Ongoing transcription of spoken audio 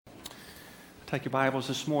Take your Bibles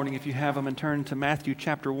this morning, if you have them, and turn to Matthew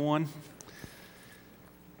chapter 1.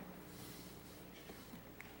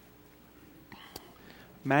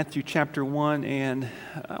 Matthew chapter 1, and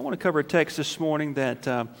I want to cover a text this morning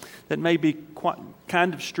that may be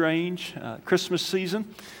kind of strange, Christmas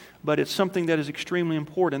season, but it's something that is extremely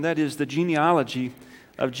important. That is the genealogy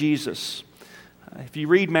of Jesus. If you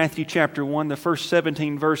read Matthew chapter 1, the first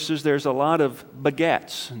 17 verses, there's a lot of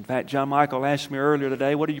begats. In fact, John Michael asked me earlier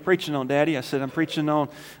today, "What are you preaching on, Daddy?" I said, "I'm preaching on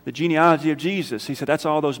the genealogy of Jesus." He said, "That's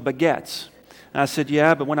all those begats." And I said,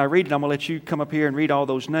 "Yeah, but when I read it, I'm going to let you come up here and read all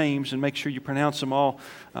those names and make sure you pronounce them all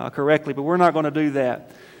correctly. But we're not going to do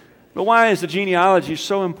that." But why is the genealogy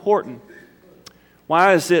so important?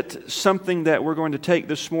 Why is it something that we're going to take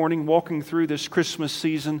this morning, walking through this Christmas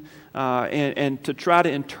season, and to try to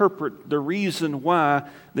interpret the reason why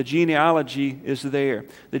the genealogy is there?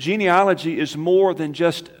 The genealogy is more than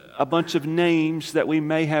just a bunch of names that we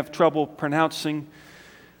may have trouble pronouncing.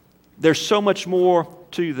 There's so much more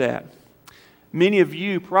to that. Many of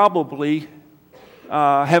you probably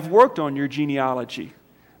have worked on your genealogy.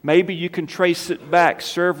 Maybe you can trace it back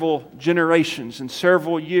several generations and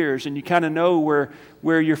several years, and you kind of know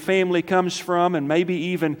where your family comes from, and maybe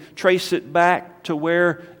even trace it back to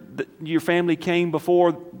where your family came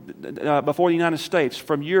before the United States,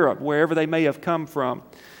 from Europe, wherever they may have come from.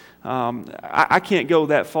 I can't go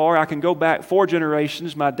that far. I can go back 4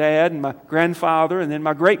 generations, my dad and my grandfather, and then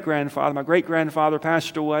my great-grandfather. My great-grandfather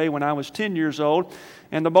passed away when I was 10 years old,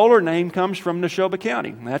 and the Bowler name comes from Neshoba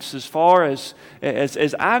County. That's as far as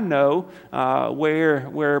I know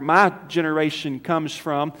where my generation comes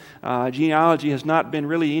from. Genealogy has not been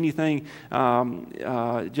really anything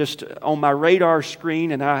just on my radar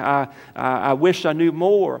screen, and I wish I knew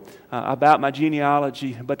more about my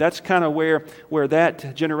genealogy. But that's kind of where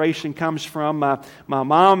that generation comes from. My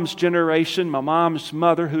mom's generation, my mom's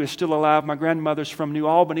mother, who is still alive, my grandmother's from New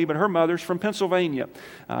Albany, but her mother's from Pennsylvania.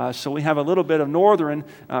 So we have a little bit of northern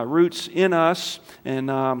roots in us, and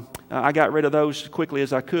I got rid of those as quickly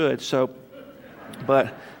as I could.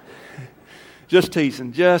 But just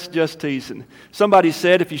teasing, just teasing. Somebody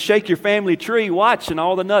said, if you shake your family tree, watch, and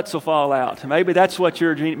all the nuts will fall out. Maybe that's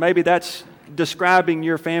maybe that's describing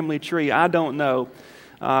your family tree. I don't know.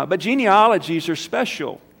 But genealogies are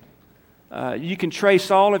special. You can trace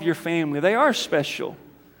all of your family. They are special.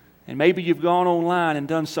 And maybe you've gone online and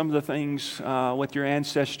done some of the things with your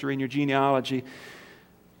ancestry and your genealogy.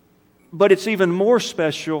 But it's even more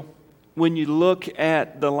special when you look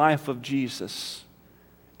at the life of Jesus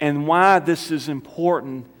and why this is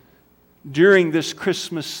important during this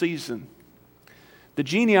Christmas season. The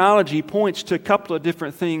genealogy points to a couple of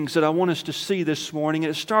different things that I want us to see this morning.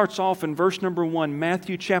 It starts off in verse number 1,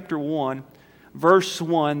 Matthew chapter 1, verse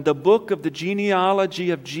 1, the book of the genealogy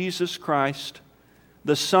of Jesus Christ,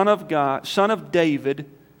 the Son of God, Son of David,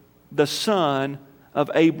 the son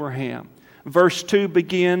of Abraham. Verse 2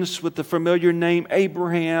 begins with the familiar name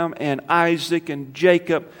Abraham and Isaac and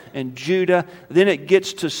Jacob and Judah. Then it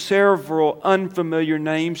gets to several unfamiliar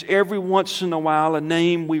names. Every once in a while, a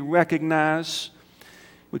name we recognize.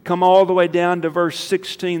 We come all the way down to verse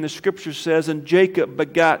 16. The Scripture says, "And Jacob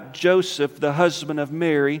begot Joseph, the husband of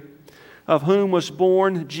Mary, of whom was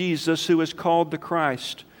born Jesus, who is called the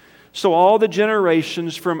Christ." So all the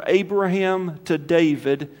generations from Abraham to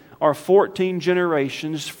David are 14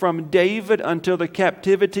 generations. From David until the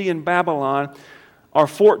captivity in Babylon are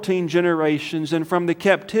 14 generations. And from the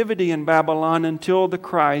captivity in Babylon until the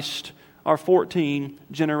Christ are 14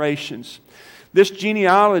 generations. This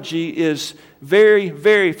genealogy is very,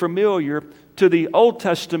 very familiar to the Old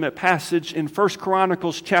Testament passage in 1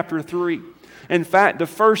 Chronicles chapter 3. In fact, the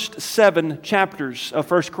first 7 chapters of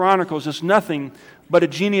 1 Chronicles is nothing but a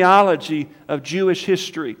genealogy of Jewish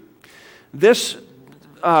history. This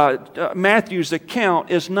Matthew's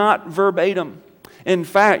account is not verbatim. In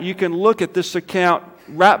fact, you can look at this account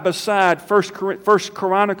right beside 1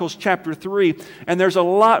 Chronicles chapter 3, and there's a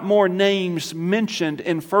lot more names mentioned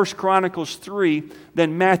in 1 Chronicles 3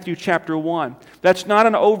 than Matthew chapter 1. That's not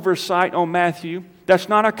an oversight on Matthew. That's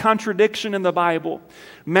not a contradiction in the Bible.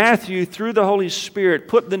 Matthew, through the Holy Spirit,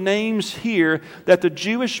 put the names here that the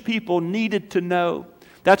Jewish people needed to know.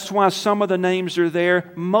 That's why some of the names are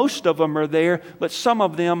there. Most of them are there, but some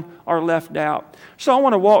of them are left out. So I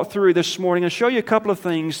want to walk through this morning and show you a couple of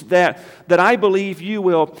things that I believe you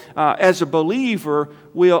will, as a believer,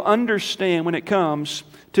 will understand when it comes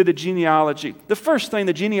to the genealogy. The first thing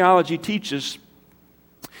the genealogy teaches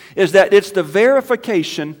is that it's the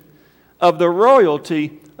verification of the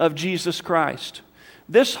royalty of Jesus Christ.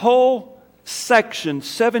 This whole section,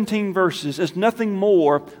 17 verses, is nothing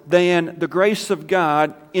more than the grace of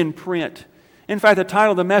God in print. In fact, the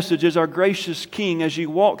title of the message is Our Gracious King, as you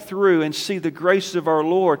walk through and see the grace of our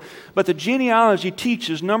Lord. But the genealogy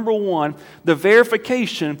teaches, number one, the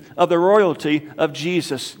verification of the royalty of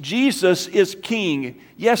Jesus. Jesus is King.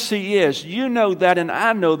 Yes, He is. You know that and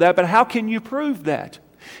I know that, but how can you prove that?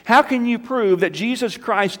 How can you prove that Jesus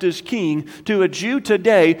Christ is King to a Jew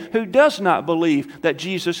today who does not believe that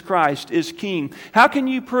Jesus Christ is King? How can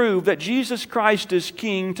you prove that Jesus Christ is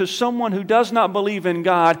King to someone who does not believe in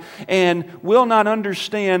God and will not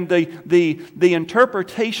understand the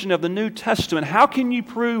interpretation of the New Testament? How can you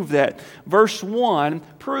prove that? Verse 1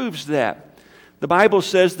 proves that. The Bible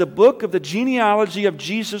says, the book of the genealogy of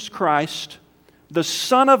Jesus Christ, the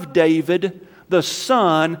son of David, the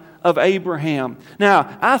son of Abraham.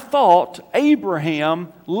 Now, I thought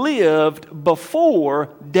Abraham lived before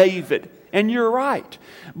David, and you're right.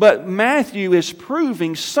 But Matthew is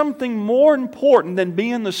proving something more important than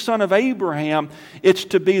being the son of Abraham. It's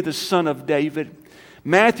to be the son of David.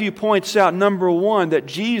 Matthew points out, number one, that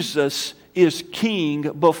Jesus is king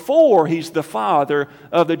before He's the father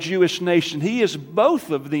of the Jewish nation. He is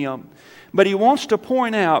both of them. But he wants to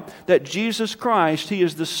point out that Jesus Christ, He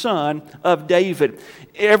is the son of David.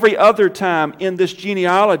 Every other time in this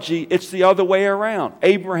genealogy, it's the other way around.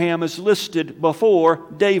 Abraham is listed before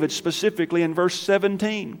David, specifically in verse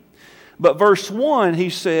 17. But verse 1, he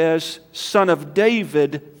says, son of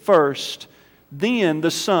David first, then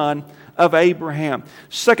the son of Abraham.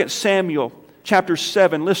 2 Samuel chapter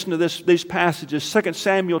 7, listen to these passages. 2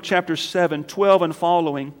 Samuel chapter 7, 12 and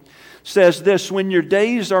following. Says this, when your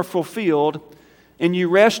days are fulfilled and you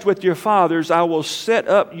rest with your fathers, I will set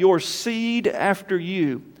up your seed after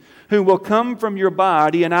you, who will come from your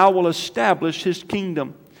body, and I will establish his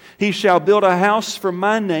kingdom. He shall build a house for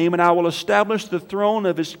my name, and I will establish the throne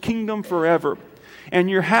of his kingdom forever. And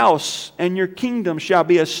your house and your kingdom shall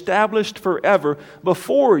be established forever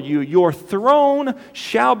before you. Your throne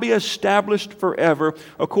shall be established forever.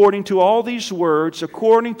 According to all these words,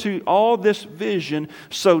 according to all this vision,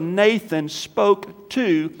 so Nathan spoke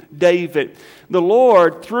to David. The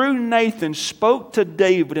Lord, through Nathan, spoke to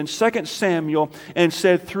David in 2 Samuel and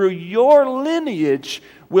said, through your lineage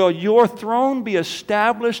will your throne be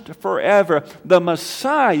established forever. The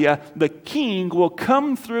Messiah, the King, will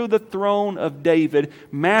come through the throne of David.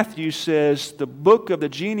 Matthew says, the book of the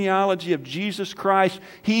genealogy of Jesus Christ,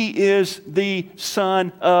 He is the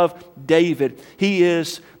son of David. He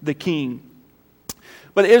is the King.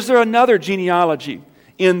 But is there another genealogy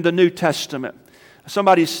in the New Testament?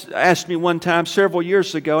 Somebody asked me one time several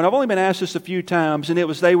years ago, and I've only been asked this a few times, and it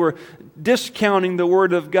was they were discounting the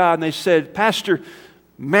Word of God, and they said, Pastor,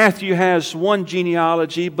 Matthew has one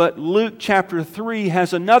genealogy, but Luke chapter 3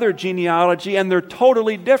 has another genealogy, and they're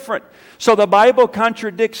totally different. So the Bible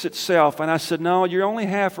contradicts itself. And I said, no, you're only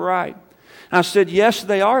half right. I said, yes,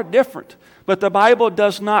 they are different, but the Bible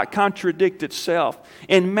does not contradict itself.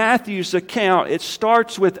 In Matthew's account, it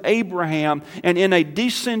starts with Abraham and in a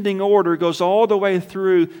descending order goes all the way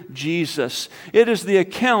through Jesus. It is the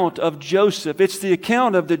account of Joseph. It's the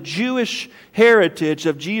account of the Jewish heritage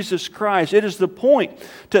of Jesus Christ. It is the point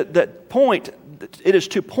that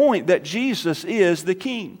Jesus is the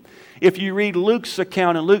King. If you read Luke's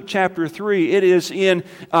account in Luke chapter 3, it is in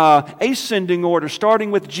ascending order, starting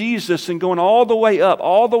with Jesus and going all the way up,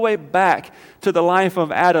 all the way back to the life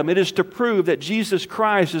of Adam. It is to prove that Jesus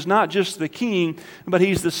Christ is not just the King, but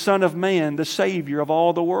He's the Son of Man, the Savior of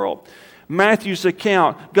all the world. Matthew's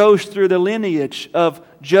account goes through the lineage of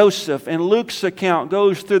Joseph, and Luke's account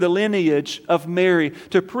goes through the lineage of Mary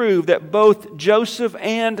to prove that both Joseph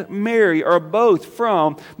and Mary are both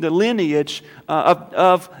from the lineage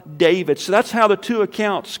of David. So that's how the two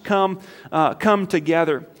accounts come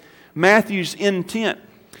together. Matthew's intent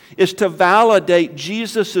is to validate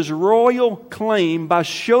Jesus' royal claim by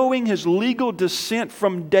showing His legal descent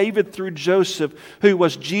from David through Joseph, who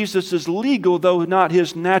was Jesus' legal, though not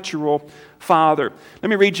His natural father. Let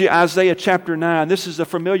me read you Isaiah chapter 9. This is a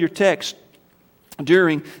familiar text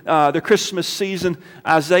during the Christmas season.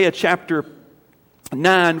 Isaiah chapter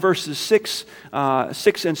 9, verses 6 and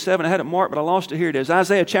 7. I had it marked, but I lost it. Here it is.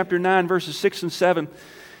 Isaiah chapter 9, verses 6 and 7.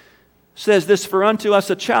 Says this, for unto us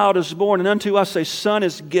a child is born, and unto us a son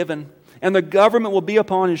is given, and the government will be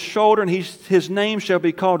upon his shoulder, and his name shall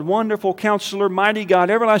be called Wonderful Counselor, Mighty God,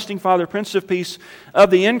 Everlasting Father, Prince of Peace.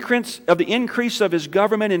 Of the increase of his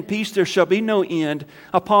government and peace there shall be no end,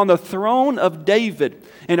 upon the throne of David,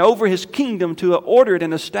 and over his kingdom, to order it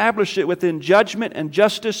and establish it within judgment and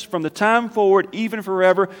justice from the time forward, even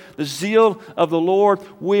forever. The zeal of the Lord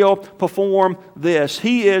will perform this.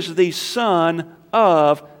 He is the Son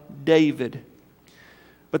of David.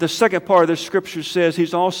 But the second part of this scripture says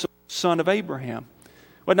He's also son of Abraham.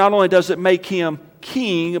 But not only does it make him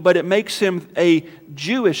king, but it makes him a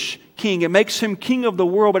Jewish king. It makes him king of the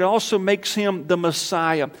world, but it also makes him the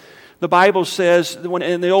Messiah. The Bible says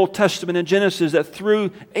in the Old Testament in Genesis that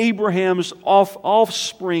through Abraham's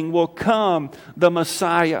offspring will come the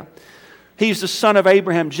Messiah. He's the son of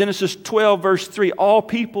Abraham. Genesis 12 verse 3, all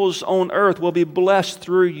peoples on earth will be blessed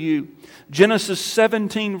through you. Genesis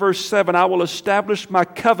 17 verse 7, I will establish my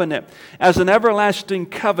covenant as an everlasting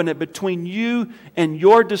covenant between you and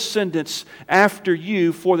your descendants after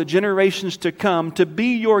you for the generations to come, to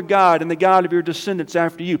be your God and the God of your descendants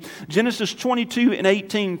after you. Genesis 22 and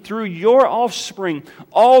 18, through your offspring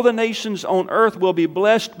all the nations on earth will be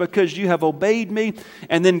blessed because you have obeyed me.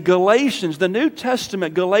 And then Galatians, the New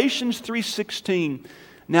Testament, Galatians 3:16,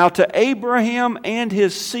 now to Abraham and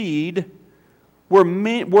his seed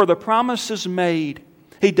were the promises made.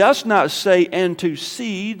 He does not say, and to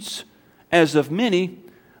seeds as of many,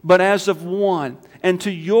 but as of one, and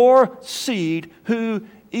to your seed who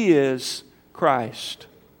is Christ.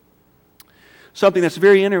 Something that's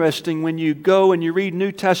very interesting when you go and you read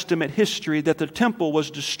New Testament history, that the temple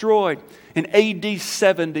was destroyed in AD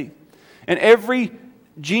 70. And every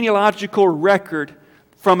genealogical record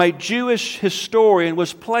from a Jewish historian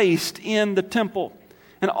was placed in the temple.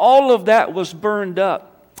 And all of that was burned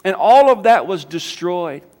up. And all of that was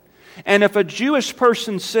destroyed. And if a Jewish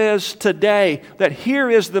person says today that here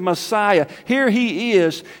is the Messiah, here he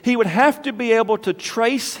is, he would have to be able to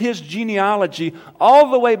trace his genealogy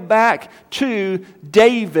all the way back to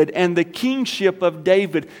David and the kingship of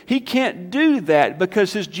David. He can't do that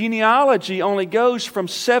because his genealogy only goes from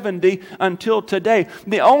 70 until today.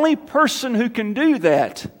 The only person who can do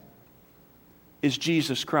that is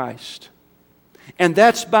Jesus Christ. And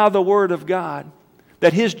that's by the Word of God.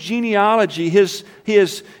 That his genealogy, his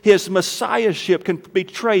messiahship can be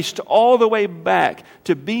traced all the way back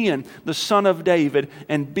to being the son of David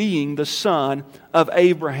and being the son of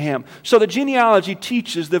Abraham. So the genealogy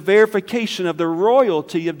teaches the verification of the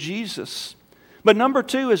royalty of Jesus. But number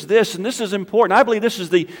two is this, and this is important. I believe this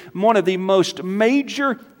is one of the most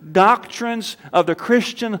major doctrines of the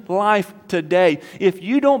Christian life today. If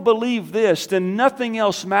you don't believe this, then nothing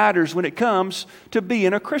else matters when it comes to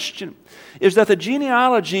being a Christian. Is that the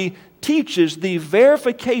genealogy teaches the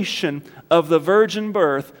verification of the virgin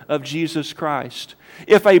birth of Jesus Christ.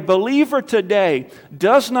 If a believer today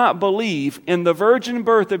does not believe in the virgin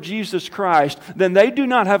birth of Jesus Christ, then they do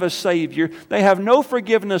not have a Savior. They have no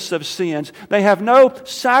forgiveness of sins. They have no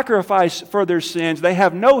sacrifice for their sins. They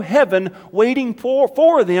have no heaven waiting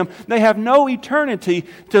for them. They have no eternity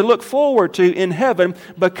to look forward to in heaven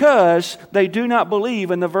because they do not believe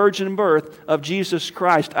in the virgin birth of Jesus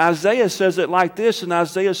Christ. Isaiah says it like this in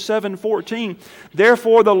Isaiah 7:14.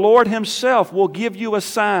 Therefore the Lord Himself will give you a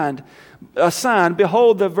sign.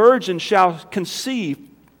 Behold, the virgin shall conceive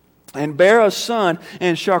and bear a son,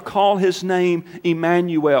 and shall call his name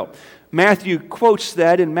Emmanuel. Matthew quotes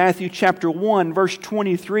that in Matthew chapter 1, verse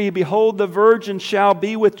 23. Behold, the virgin shall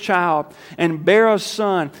be with child, and bear a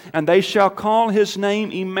son, and they shall call his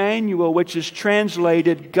name Emmanuel, which is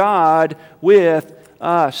translated God with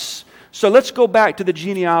us. So let's go back to the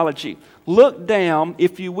genealogy. Look down,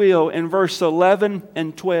 if you will, in verse 11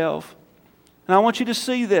 and 12. And I want you to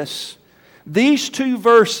see this. These two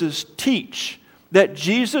verses teach that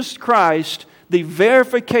Jesus Christ, the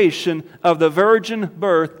verification of the virgin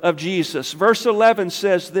birth of Jesus. Verse 11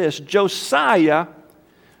 says this, Josiah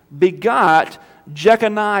begot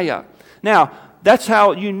Jeconiah. Now, that's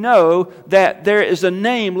how you know that there is a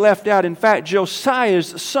name left out. In fact,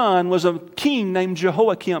 Josiah's son was a king named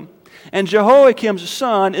Jehoiakim. And Jehoiakim's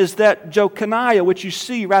son is that Jeconiah, which you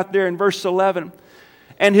see right there in verse 11.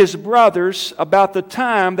 And his brothers, about the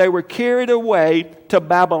time they were carried away to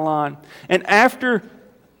Babylon. And after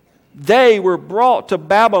they were brought to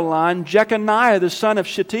Babylon, Jeconiah, the son of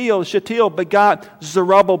Shealtiel begot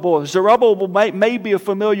Zerubbabel. Zerubbabel may be a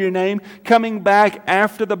familiar name, coming back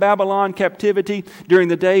after the Babylon captivity during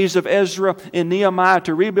the days of Ezra and Nehemiah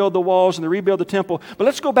to rebuild the walls and to rebuild the temple. But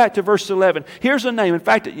let's go back to verse 11. Here's a name. In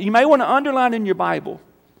fact, you may want to underline in your Bible.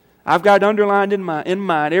 I've got it underlined in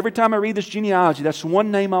mine. Every time I read this genealogy, that's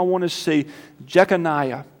one name I want to see,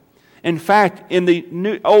 Jeconiah. In fact, in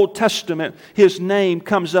the Old Testament, his name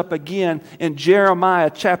comes up again in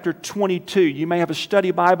Jeremiah chapter 22. You may have a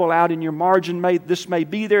study Bible out in your margin. This may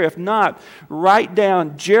be there. If not, write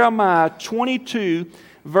down Jeremiah 22,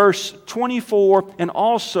 verse 24, and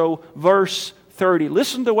also verse 30.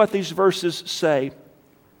 Listen to what these verses say.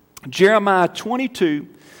 Jeremiah 22,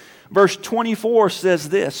 verse 24 says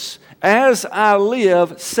this, As I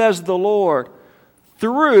live, says the Lord,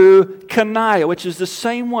 through Coniah, which is the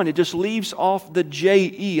same one. It just leaves off the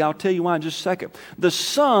J-E. I'll tell you why in just a second. The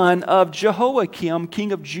son of Jehoiakim,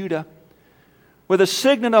 king of Judah. With a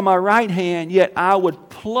signet on my right hand, yet I would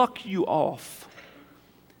pluck you off.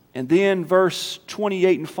 And then verse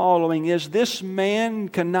 28 and following is, this man,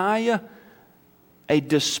 Coniah, a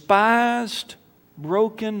despised,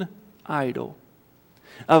 broken idol,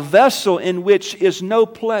 a vessel in which is no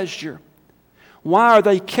pleasure. Why are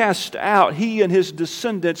they cast out, he and his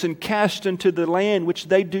descendants, and cast into the land which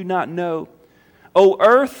they do not know? O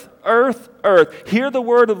earth, earth, earth, hear the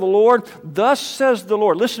word of the Lord. Thus says the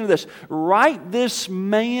Lord. Listen to this. Write this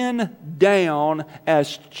man down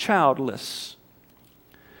as childless.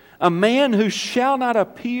 A man who shall not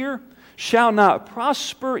appear, shall not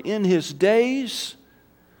prosper in his days,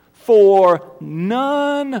 for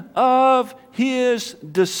none of his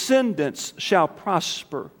descendants shall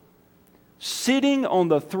prosper, sitting on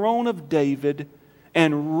the throne of David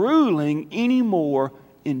and ruling any more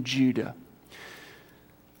in Judah.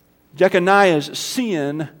 Jeconiah's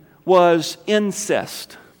sin was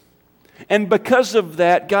incest. And because of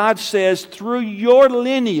that, God says, through your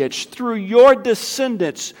lineage, through your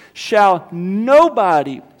descendants, shall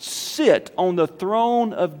nobody sit on the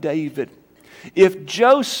throne of David. If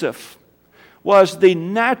Joseph was the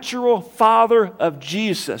natural father of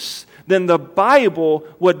Jesus, then the Bible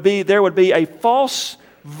there would be a false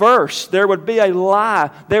verse. There would be a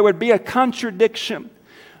lie. There would be a contradiction.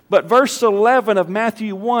 But verse 11 of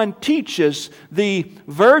Matthew 1 teaches the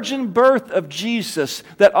virgin birth of Jesus,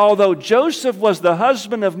 that although Joseph was the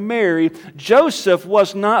husband of Mary, Joseph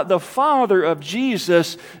was not the father of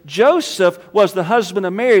Jesus. Joseph was the husband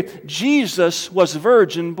of Mary. Jesus was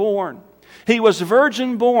virgin born. He was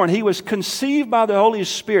virgin born. He was conceived by the Holy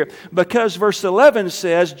Spirit, because verse 11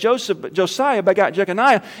 says Josiah begot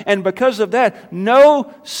Jeconiah, and because of that,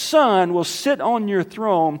 no son will sit on your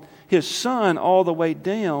throne. His son all the way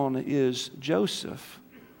down is Joseph.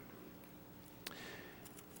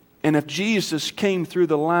 And if Jesus came through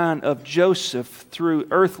the line of Joseph through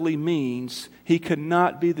earthly means, He could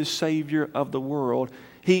not be the Savior of the world.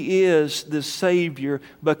 He is the Savior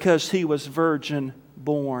because He was virgin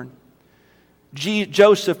born.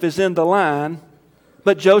 Joseph is in the line,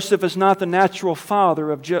 but Joseph is not the natural father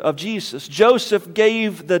of Jesus. Joseph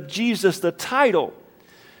gave Jesus the title,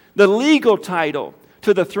 the legal title,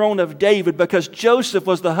 to the throne of David, because Joseph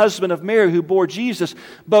was the husband of Mary who bore Jesus.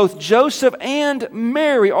 Both Joseph and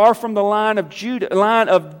Mary are from the line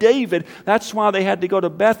of David. That's why they had to go to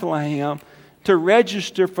Bethlehem to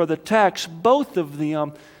register for the tax, both of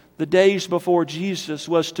them, the days before Jesus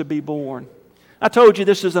was to be born. I told you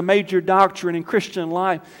this is a major doctrine in Christian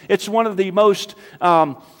life. It's one of the most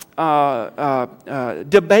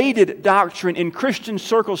debated doctrine in Christian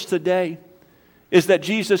circles today, is that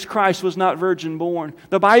Jesus Christ was not virgin born.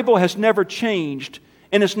 The Bible has never changed,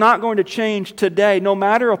 and it's not going to change today. No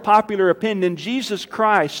matter of popular opinion, Jesus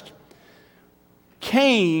Christ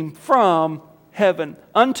came from heaven.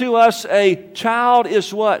 Unto us a child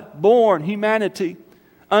is what? Born, humanity.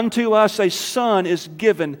 Unto us a son is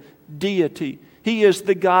given, deity. He is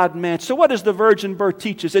the God-man. So what does the virgin birth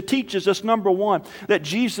teach us? It teaches us, number one, that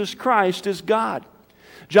Jesus Christ is God.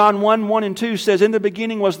 John 1:1-2 says, in the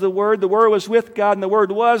beginning was the Word was with God, and the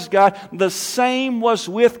Word was God. The same was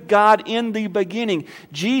with God in the beginning.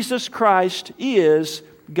 Jesus Christ is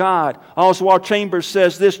God. Oswald Chambers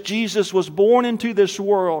says this, Jesus was born into this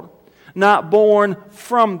world, not born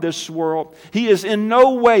from this world. He is in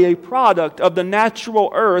no way a product of the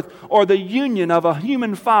natural earth or the union of a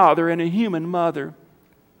human father and a human mother.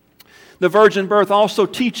 The virgin birth also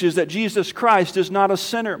teaches that Jesus Christ is not a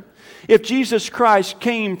sinner. If Jesus Christ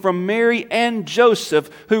came from Mary and Joseph,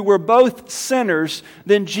 who were both sinners,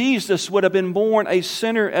 then Jesus would have been born a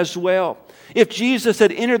sinner as well. If Jesus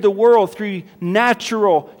had entered the world through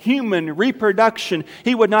natural human reproduction,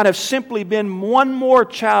 He would not have simply been one more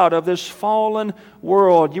child of this fallen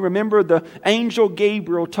world. You remember the angel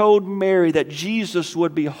Gabriel told Mary that Jesus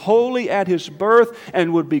would be holy at His birth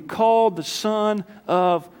and would be called the Son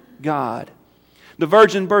of God. The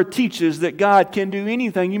virgin birth teaches that God can do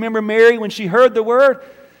anything. You remember Mary when she heard the word?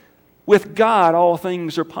 With God, all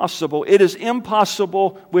things are possible. It is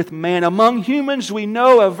impossible with man. Among humans, we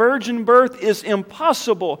know a virgin birth is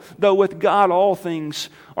impossible, though with God, all things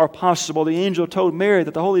are possible. The angel told Mary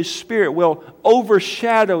that the Holy Spirit will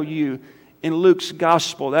overshadow you in Luke's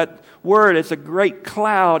gospel. That word is a great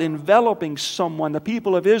cloud enveloping someone. The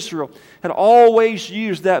people of Israel had always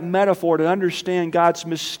used that metaphor to understand God's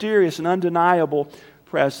mysterious and undeniable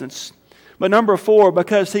presence. But number 4,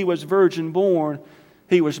 because He was virgin born,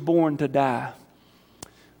 He was born to die.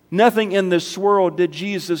 Nothing in this world did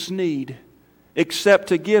Jesus need except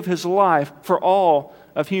to give His life for all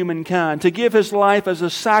of humankind, to give His life as a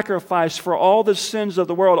sacrifice for all the sins of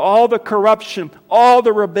the world, all the corruption, all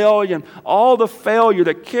the rebellion, all the failure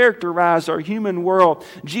that characterized our human world.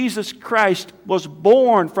 Jesus Christ was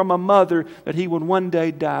born from a mother that He would one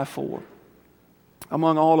day die for,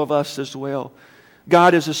 among all of us as well.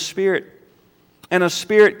 God is a spirit, and a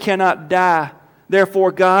spirit cannot die.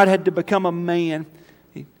 Therefore, God had to become a man.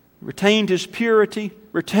 He retained His purity,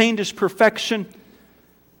 retained His perfection,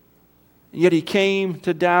 yet He came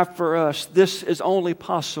to die for us. This is only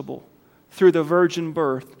possible through the virgin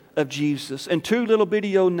birth of Jesus. And two little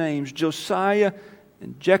bitty old names, Josiah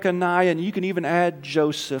and Jeconiah, and you can even add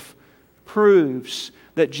Joseph, proves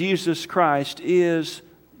that Jesus Christ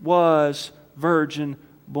was virgin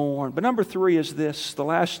born. But number three is this, the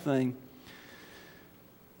last thing,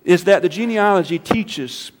 is that the genealogy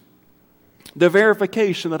teaches the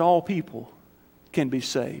verification that all people can be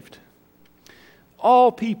saved.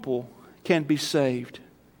 All people can be saved.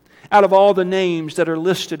 Out of all the names that are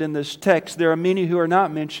listed in this text, there are many who are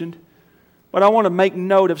not mentioned, but I want to make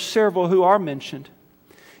note of several who are mentioned.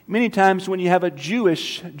 Many times when you have a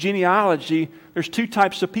Jewish genealogy, there's two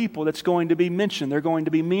types of people that's going to be mentioned. They're going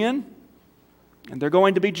to be men, and they're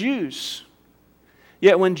going to be Jews.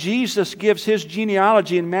 Yet when Jesus gives His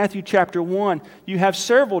genealogy in Matthew chapter 1, you have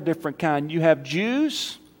several different kinds. You have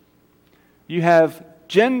Jews, you have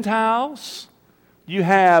Gentiles, you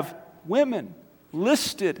have women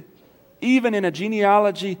listed even in a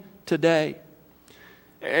genealogy today.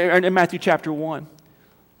 In Matthew chapter 1.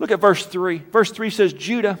 Look at verse 3. Verse 3 says,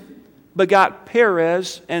 Judah begot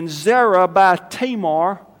Perez, and Zerah by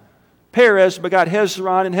Tamar. Perez begot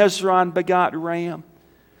Hezron, and Hezron begot Ram.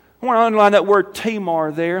 I want to underline that word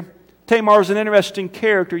Tamar there. Tamar is an interesting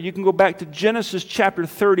character. You can go back to Genesis chapter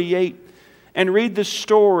 38 and read the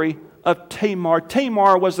story of Tamar.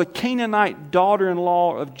 Tamar was the Canaanite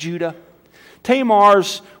daughter-in-law of Judah.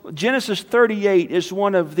 Tamar's, Genesis 38 is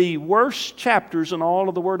one of the worst chapters in all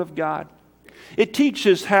of the Word of God. It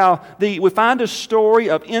teaches how we find a story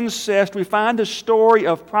of incest, we find a story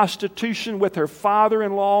of prostitution with her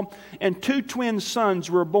father-in-law, and two twin sons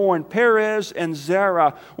were born, Perez and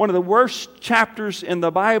Zerah. One of the worst chapters in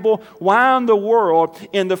the Bible. Why in the world,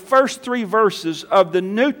 in the first 3 verses of the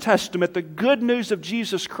New Testament, the good news of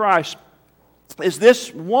Jesus Christ, is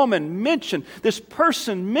this woman mentioned, this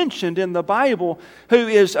person mentioned in the Bible who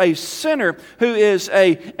is a sinner, who is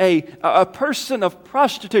a person of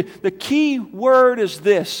prostitute. The key word is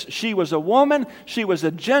this. She was a woman, she was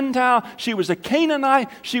a Gentile, she was a Canaanite,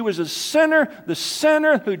 she was a sinner, the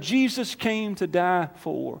sinner who Jesus came to die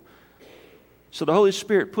for. So the Holy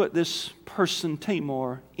Spirit put this person,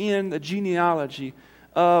 Tamar, in the genealogy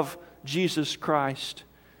of Jesus Christ.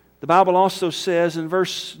 The Bible also says in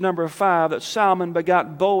verse number 5 that Salmon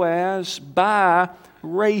begot Boaz by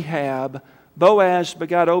Rahab. Boaz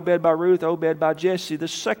begot Obed by Ruth, Obed by Jesse. The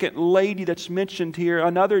second lady that's mentioned here,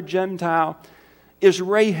 another Gentile, is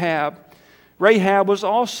Rahab. Rahab was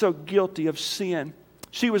also guilty of sin.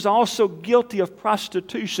 She was also guilty of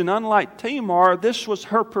prostitution. Unlike Tamar, this was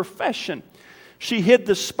her profession. She hid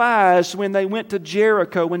the spies when they went to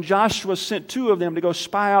Jericho, when Joshua sent 2 of them to go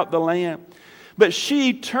spy out the land. But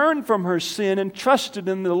she turned from her sin and trusted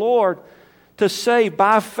in the Lord to save,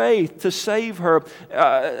 by faith, to save her.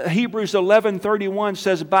 Hebrews 11:31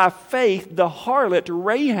 says, by faith the harlot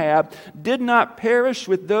Rahab did not perish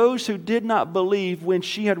with those who did not believe when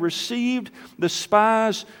she had received the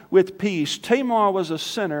spies with peace. Tamar was a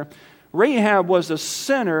sinner. Rahab was a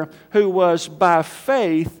sinner who was by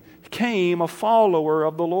faith became a follower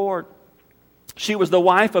of the Lord. She was the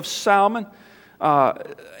wife of Salmon,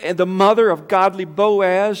 and the mother of godly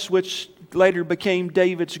Boaz, which later became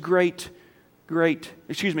David's great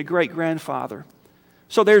grandfather.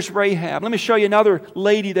 So there's Rahab. Let me show you another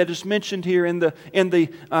lady that is mentioned here in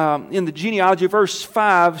the genealogy. Verse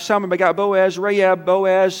 5, Salmon begot Boaz, Rahab,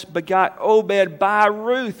 Boaz begot Obed by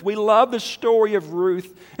Ruth. We love the story of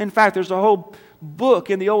Ruth. In fact, there's a whole book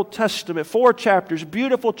in the Old Testament, 4 chapters,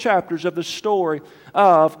 beautiful chapters of the story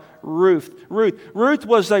of Ruth. Ruth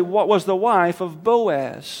was the wife of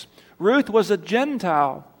Boaz. Ruth was a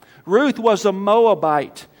Gentile. Ruth was a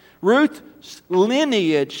Moabite. Ruth's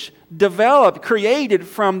lineage created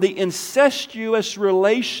from the incestuous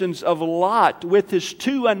relations of Lot with his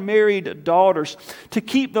 2 unmarried daughters. To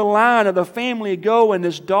keep the line of the family going,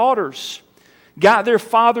 his daughters got their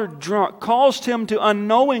father drunk, caused him to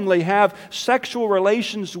unknowingly have sexual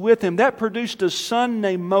relations with him. That produced a son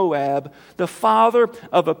named Moab, the father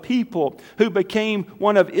of a people who became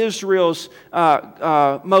one of Israel's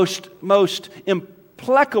most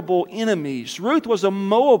implacable enemies. Ruth was a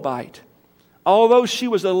Moabite. Although she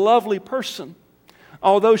was a lovely person,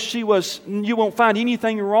 Although you won't find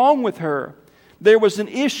anything wrong with her. There was an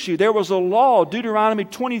issue. There was a law. Deuteronomy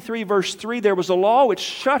 23 verse 3, there was a law which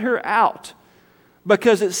shut her out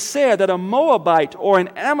because it said that a Moabite or an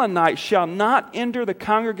Ammonite shall not enter the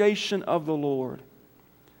congregation of the Lord.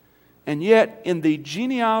 And yet, in the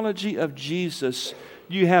genealogy of Jesus,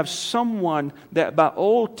 you have someone that by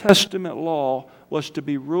Old Testament law was to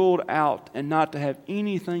be ruled out and not to have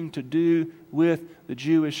anything to do with the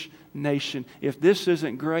Jewish nation. If this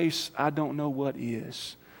isn't grace, I don't know what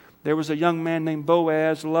is. There was a young man named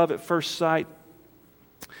Boaz, love at first sight.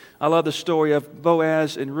 I love the story of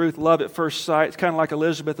Boaz and Ruth, love at first sight. It's kind of like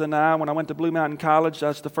Elizabeth and I. When I went to Blue Mountain College,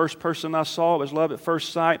 that's the first person I saw. It was love at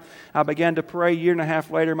first sight. I began to pray. A year and a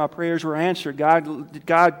half later, my prayers were answered.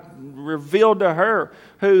 God revealed to her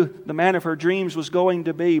who the man of her dreams was going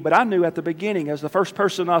to be. But I knew at the beginning, as the first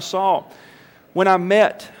person I saw, when I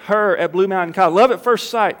met her at Blue Mountain College, love at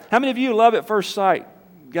first sight. How many of you love at first sight?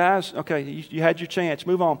 Guys, okay, you had your chance.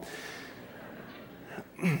 Move on.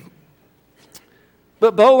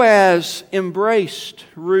 But Boaz embraced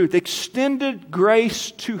Ruth, extended grace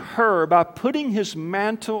to her by putting his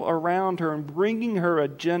mantle around her and bringing her, a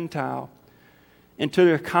Gentile, into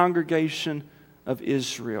the congregation of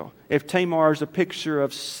Israel. If Tamar is a picture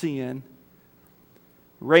of sin,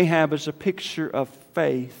 Rahab is a picture of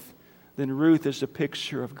faith, then Ruth is a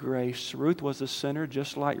picture of grace. Ruth was a sinner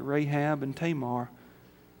just like Rahab and Tamar.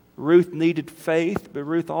 Ruth needed faith, but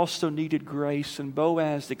Ruth also needed grace, and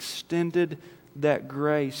Boaz extended that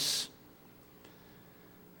grace.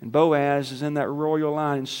 And Boaz is in that royal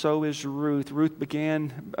line, and so is Ruth. Ruth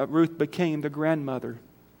became the grandmother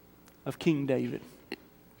of King David.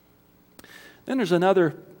 Then there's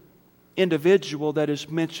another individual that is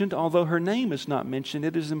mentioned, although her name is not mentioned.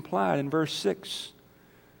 It is implied in verse 6.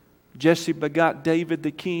 Jesse begot David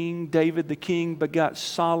the king. David the king begot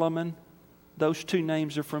Solomon. Those two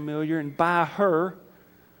names are familiar. And by her,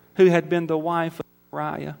 who had been the wife of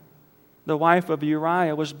Uriah. The wife of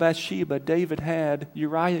Uriah was Bathsheba. David had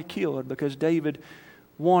Uriah killed because David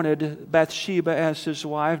wanted Bathsheba as his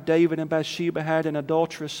wife. David and Bathsheba had an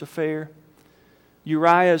adulterous affair.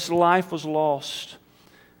 Uriah's life was lost.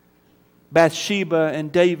 Bathsheba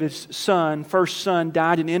and David's first son,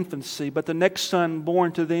 died in infancy, but the next son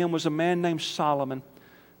born to them was a man named Solomon,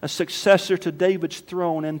 a successor to David's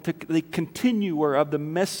throne and to the continuer of the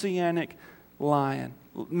Messianic line.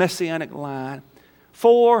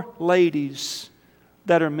 4 ladies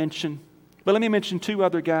that are mentioned. But let me mention 2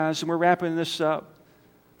 other guys, and we're wrapping this up.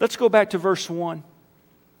 Let's go back to verse 1.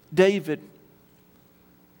 David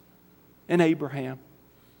and Abraham.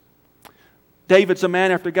 David's a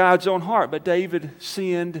man after God's own heart, but David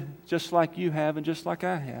sinned just like you have and just like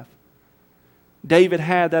I have. David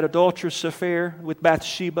had that adulterous affair with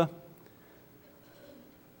Bathsheba.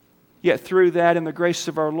 Yet through that, in the grace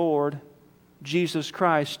of our Lord, Jesus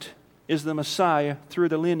Christ is the Messiah through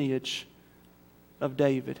the lineage of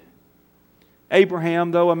David.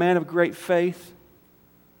 Abraham, though a man of great faith,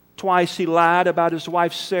 twice he lied about his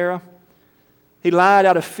wife Sarah. He lied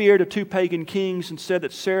out of fear to 2 pagan kings and said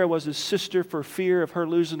that Sarah was his sister for fear of her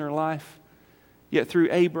losing her life. Yet through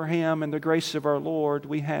Abraham and the grace of our Lord,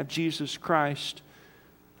 we have Jesus Christ,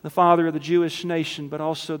 the Father of the Jewish nation, but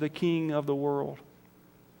also the King of the world.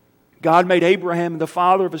 God made Abraham the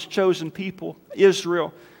father of His chosen people,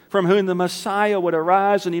 Israel, from whom the Messiah would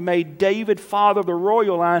arise, and He made David father of the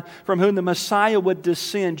royal line, from whom the Messiah would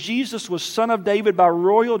descend. Jesus was son of David by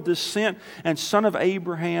royal descent and son of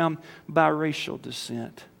Abraham by racial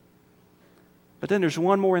descent. But then there's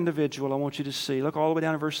one more individual I want you to see. Look all the way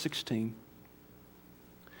down to verse 16.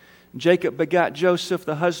 Jacob begot Joseph,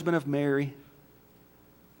 the husband of Mary,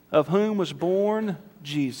 of whom was born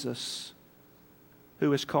Jesus,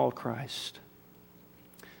 who is called Christ.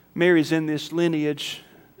 Mary's in this lineage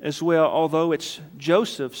as well, although it's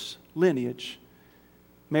Joseph's lineage.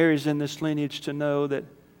 Mary's in this lineage to know that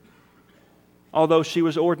although she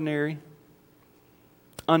was ordinary,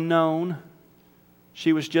 unknown,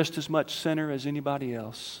 she was just as much sinner as anybody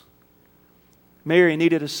else. Mary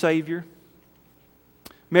needed a Savior.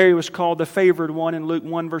 Mary was called the favored one in Luke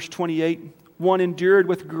 1 verse 28. One endured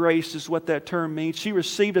with grace is what that term means. She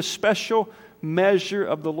received a special measure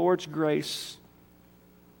of the Lord's grace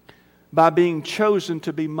by being chosen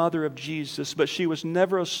to be mother of Jesus, but she was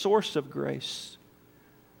never a source of grace.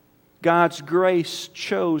 God's grace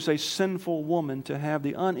chose a sinful woman to have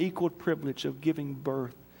the unequaled privilege of giving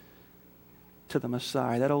birth to the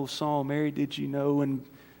Messiah. That old song, Mary, did you know? When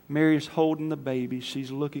Mary's holding the baby,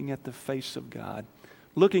 she's looking at the face of God,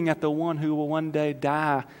 looking at the one who will one day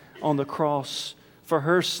die on the cross for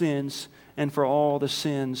her sins and for all the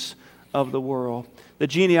sins of the world. The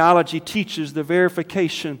genealogy teaches the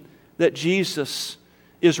verification that Jesus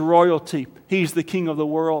is royalty. He's the King of the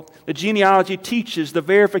world. The genealogy teaches the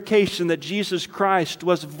verification that Jesus Christ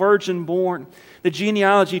was virgin born. The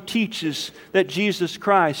genealogy teaches that Jesus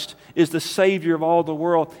Christ is the Savior of all the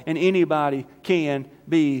world, and anybody can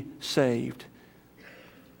be saved.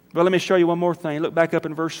 But let me show you one more thing. Look back up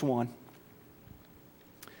in verse 1.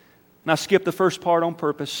 And I skipped the first part on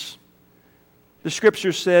purpose. The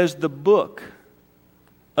Scripture says the book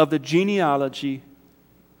of the genealogy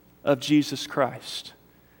of Jesus Christ.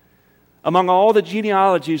 Among all the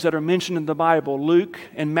genealogies that are mentioned in the Bible, Luke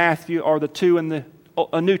and Matthew are the two in the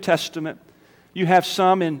New Testament. You have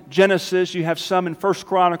some in Genesis, you have some in 1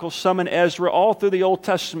 Chronicles, some in Ezra. All through the Old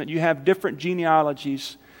Testament you have different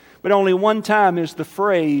genealogies. But only one time is the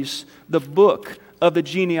phrase, the book of the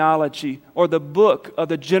genealogy, or the book of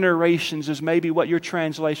the generations is maybe what your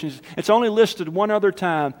translation is. It's only listed one other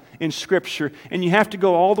time in Scripture. And you have to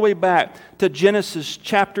go all the way back to Genesis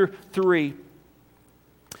chapter 3.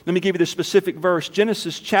 Let me give you the specific verse.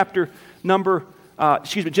 Genesis chapter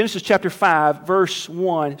 5, verse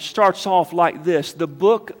 1 starts off like this. The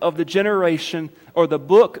book of the generation, or the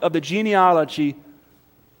book of the genealogy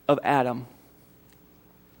of Adam.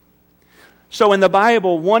 So in the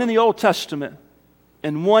Bible, one in the Old Testament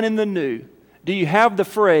and one in the New, do you have the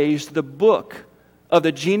phrase, the book of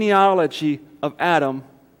the genealogy of Adam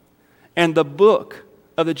and the book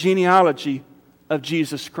of the genealogy of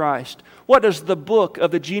Jesus Christ? What does the book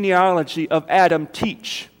of the genealogy of Adam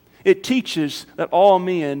teach? It teaches that all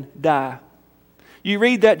men die. You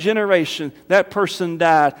read that generation, that person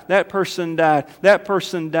died, that person died, that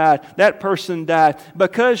person died, that person died.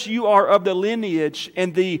 Because you are of the lineage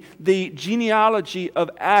and the genealogy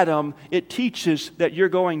of Adam, it teaches that you're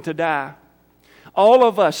going to die. All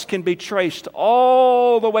of us can be traced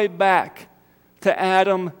all the way back to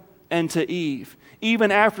Adam and to Eve.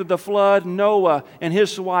 Even after the flood, Noah and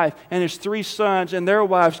his wife and his 3 sons and their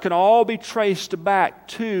wives can all be traced back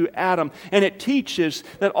to Adam. And it teaches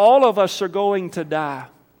that all of us are going to die.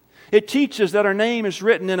 It teaches that our name is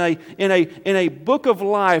written in a book of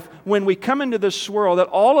life when we come into this world, that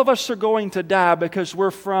all of us are going to die because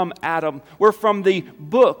we're from Adam. We're from the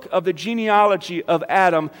book of the genealogy of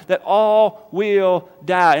Adam, that all will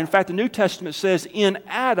die. In fact, the New Testament says, in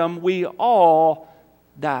Adam we all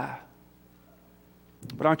die.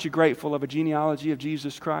 But aren't you grateful of a genealogy of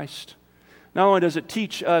Jesus Christ? Not only does it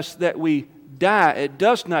teach us that we die, it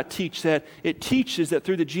does not teach that. It teaches that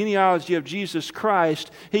through the genealogy of Jesus Christ,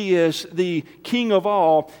 He is the King of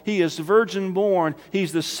all. He is virgin born.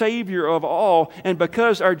 He's the Savior of all. And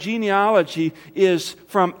because our genealogy is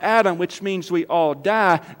from Adam, which means we all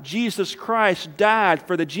die, Jesus Christ died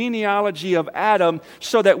for the genealogy of Adam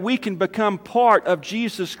so that we can become part of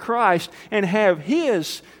Jesus Christ and have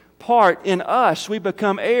His part in us. We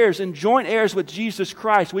become heirs and joint heirs with Jesus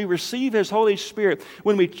Christ. We receive His Holy Spirit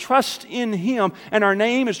when we trust in Him, and our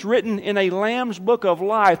name is written in a Lamb's book of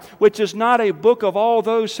life, which is not a book of all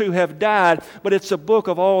those who have died, but it's a book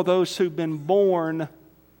of all those who've been born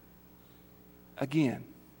again.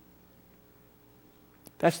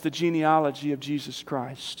 That's the genealogy of Jesus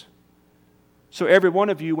Christ. So every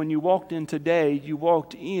one of you, when you walked in today, you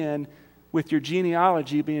walked in with your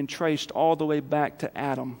genealogy being traced all the way back to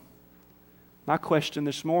Adam. My question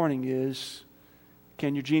this morning is,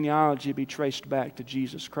 can your genealogy be traced back to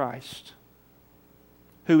Jesus Christ,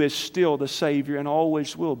 who is still the Savior and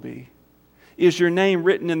always will be? Is your name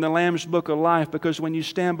written in the Lamb's book of life? Because when you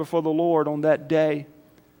stand before the Lord on that day,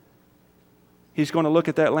 He's going to look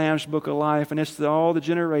at that Lamb's book of life, and it's all the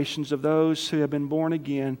generations of those who have been born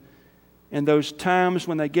again, and those times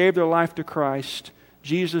when they gave their life to Christ,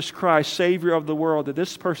 Jesus Christ, Savior of the world, did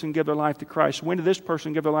this person give their life to Christ? When did this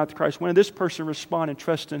person give their life to Christ? When did this person respond and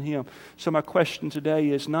trust in Him? So my question today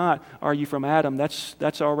is not, are you from Adam?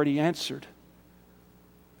 That's already answered.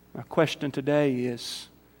 My question today is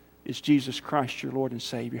Jesus Christ your Lord and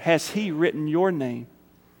Savior? Has He written your name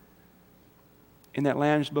in that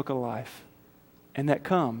Lamb's book of life? And that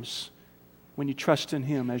comes when you trust in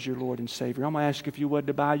Him as your Lord and Savior. I'm going to ask if you would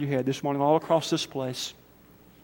to bow your head this morning all across this place.